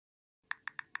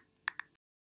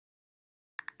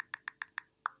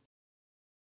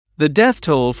The death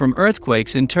toll from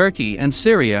earthquakes in Turkey and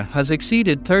Syria has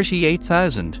exceeded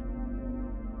 38,000.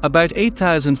 About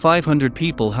 8,500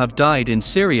 people have died in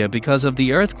Syria because of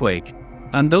the earthquake,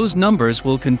 and those numbers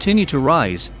will continue to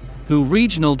rise, WHO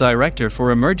Regional Director for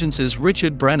Emergencies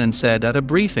Richard Brennan said at a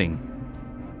briefing.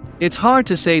 It's hard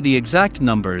to say the exact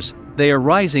numbers, they are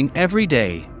rising every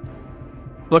day.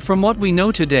 But from what we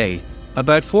know today,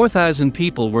 about 4,000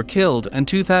 people were killed and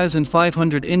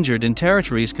 2,500 injured in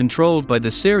territories controlled by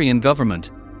the Syrian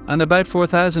government, and about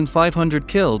 4,500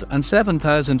 killed and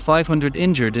 7,500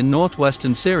 injured in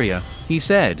northwestern Syria, he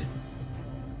said.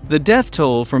 The death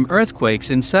toll from earthquakes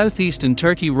in southeastern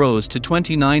Turkey rose to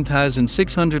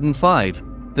 29,605,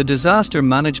 the Disaster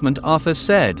Management Office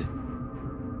said.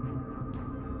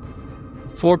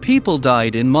 4 people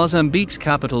died in Mozambique's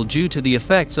capital due to the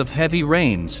effects of heavy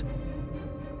rains.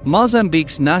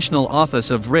 Mozambique's National Office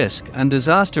of Risk and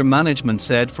Disaster Management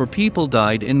said 4 people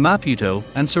died in Maputo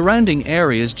and surrounding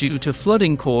areas due to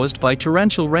flooding caused by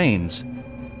torrential rains.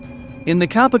 In the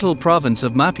capital province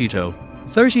of Maputo,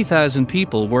 30,000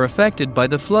 people were affected by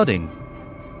the flooding.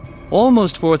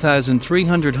 Almost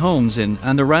 4,300 homes in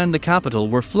and around the capital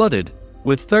were flooded,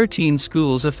 with 13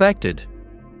 schools affected.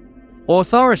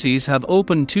 Authorities have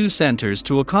opened 2 centers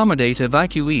to accommodate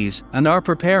evacuees and are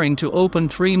preparing to open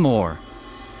 3 more.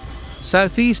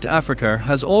 Southeast Africa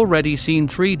has already seen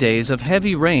 3 days of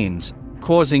heavy rains,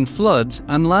 causing floods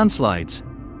and landslides.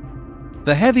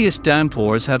 The heaviest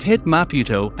downpours have hit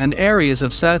Maputo and areas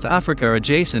of South Africa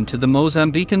adjacent to the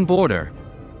Mozambican border.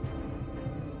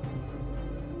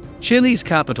 Chile's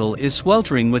capital is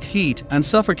sweltering with heat and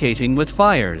suffocating with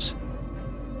fires.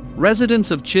 Residents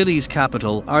of Chile's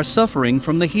capital are suffering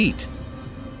from the heat.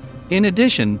 In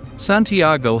addition,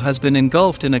 Santiago has been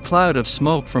engulfed in a cloud of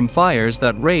smoke from fires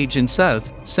that rage in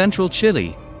central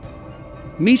Chile.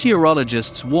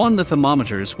 Meteorologists warn the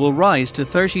thermometers will rise to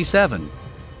 37.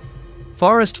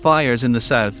 Forest fires in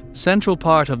the central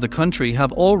part of the country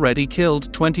have already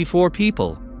killed 24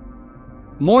 people.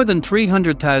 More than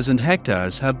 300,000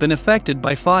 hectares have been affected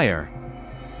by fire.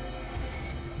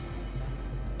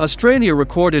 Australia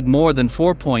recorded more than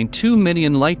 4.2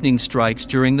 million lightning strikes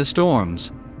during the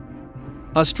storms.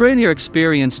 Australia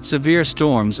experienced severe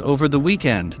storms over the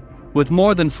weekend, with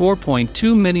more than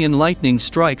 4.2 million lightning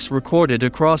strikes recorded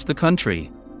across the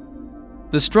country.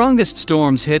 The strongest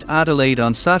storms hit Adelaide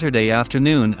on Saturday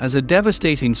afternoon as a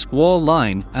devastating squall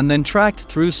line and then tracked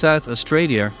through South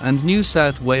Australia and New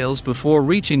South Wales before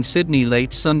reaching Sydney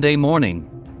late Sunday morning.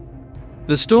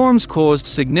 The storms caused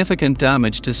significant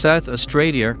damage to South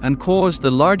Australia and caused the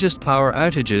largest power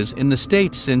outages in the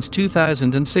state since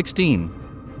 2016.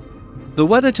 The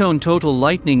Weathertone Total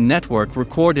Lightning Network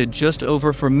recorded just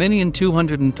over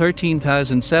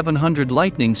 4,213,700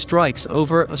 lightning strikes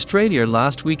over Australia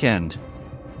last weekend.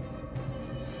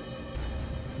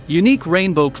 Unique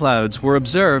rainbow clouds were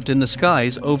observed in the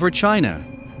skies over China.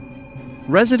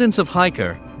 Residents of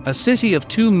Haikou, a city of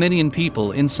 2 million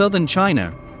people in southern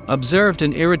China, observed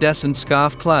an iridescent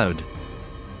scarf cloud.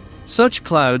 Such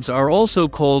clouds are also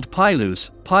called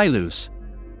pilus.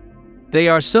 They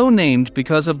are so named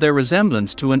because of their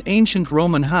resemblance to an ancient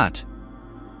Roman hat.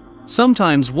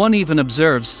 Sometimes one even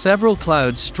observes several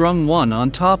clouds strung one on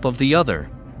top of the other.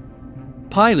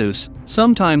 Pilus,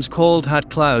 sometimes called hat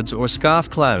clouds or scarf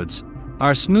clouds,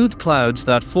 are smooth clouds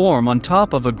that form on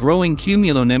top of a growing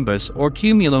cumulonimbus or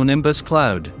cumulonimbus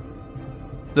cloud.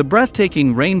 The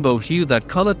breathtaking rainbow hue that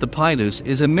colored the pilus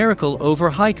is a miracle over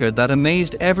Haikou that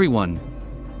amazed everyone.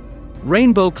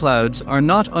 Rainbow clouds are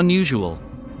not unusual.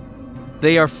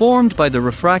 They are formed by the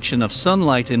refraction of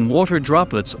sunlight in water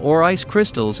droplets or ice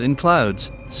crystals in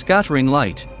clouds, scattering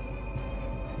light.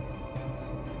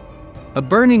 A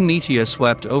burning meteor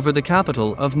swept over the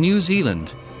capital of New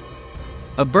Zealand.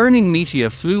 A burning meteor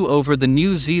flew over the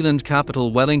New Zealand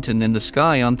capital Wellington in the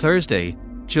sky on Thursday,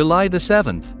 July the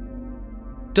 7th.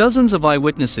 Dozens of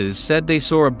eyewitnesses said they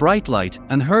saw a bright light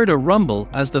and heard a rumble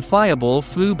as the fireball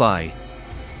flew by.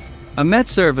 A Met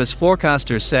Service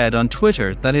forecaster said on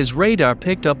Twitter that his radar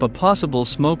picked up a possible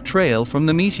smoke trail from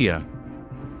the meteor.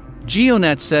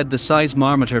 GeoNet said the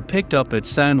seismometer picked up its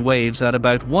sound waves at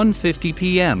about 1:50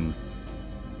 p.m.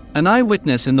 An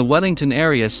eyewitness in the Wellington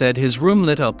area said his room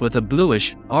lit up with a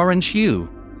bluish-orange hue.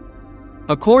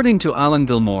 According to Alan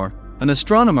Gilmore, an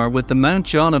astronomer with the Mount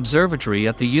John Observatory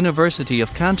at the University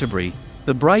of Canterbury,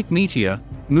 the bright meteor,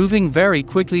 moving very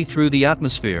quickly through the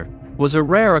atmosphere, was a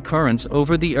rare occurrence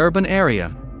over the urban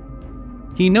area.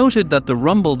 He noted that the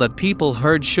rumble that people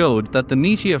heard showed that the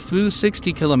meteor flew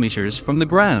 60 kilometers from the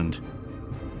ground.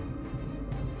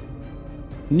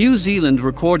 New Zealand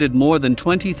recorded more than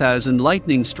 20,000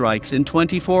 lightning strikes in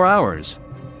 24 hours.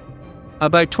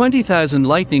 About 20,000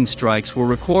 lightning strikes were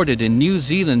recorded in New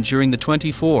Zealand during the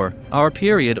 24-hour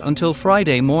period until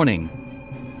Friday morning.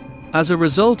 As a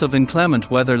result of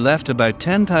inclement weather left about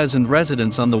 10,000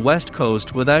 residents on the west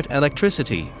coast without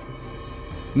electricity.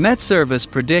 Met Service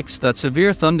predicts that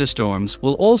severe thunderstorms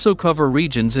will also cover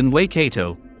regions in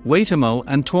Waikato, Waitomo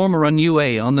and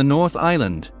Taumarunui on the North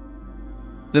Island.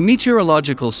 The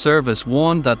Meteorological Service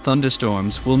warned that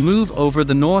thunderstorms will move over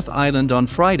the North Island on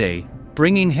Friday,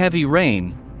 bringing heavy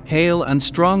rain, hail and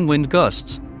strong wind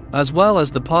gusts, as well as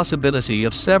the possibility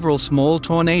of several small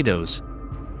tornadoes.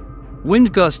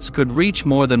 Wind gusts could reach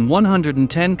more than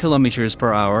 110 km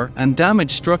per hour and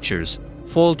damage structures,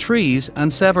 fall trees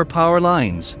and sever power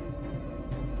lines.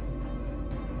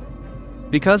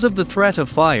 Because of the threat of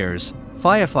fires,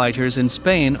 firefighters in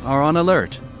Spain are on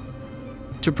alert.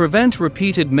 To prevent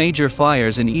repeated major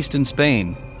fires in eastern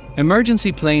Spain,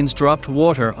 emergency planes dropped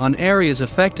water on areas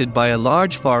affected by a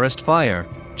large forest fire,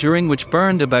 during which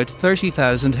burned about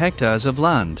 30,000 hectares of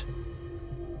land.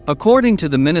 According to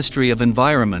the Ministry of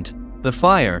Environment, the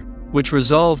fire, which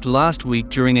resolved last week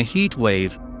during a heat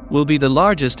wave, will be the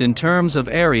largest in terms of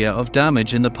area of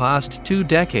damage in the past 2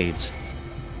 decades.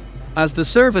 As the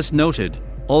service noted,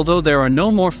 although there are no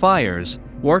more fires,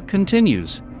 work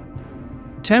continues.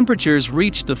 Temperatures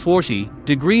reached the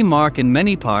 40-degree mark in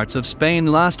many parts of Spain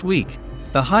last week,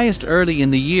 the highest early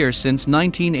in the year since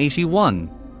 1981.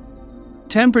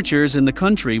 Temperatures in the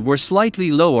country were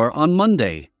slightly lower on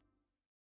Monday.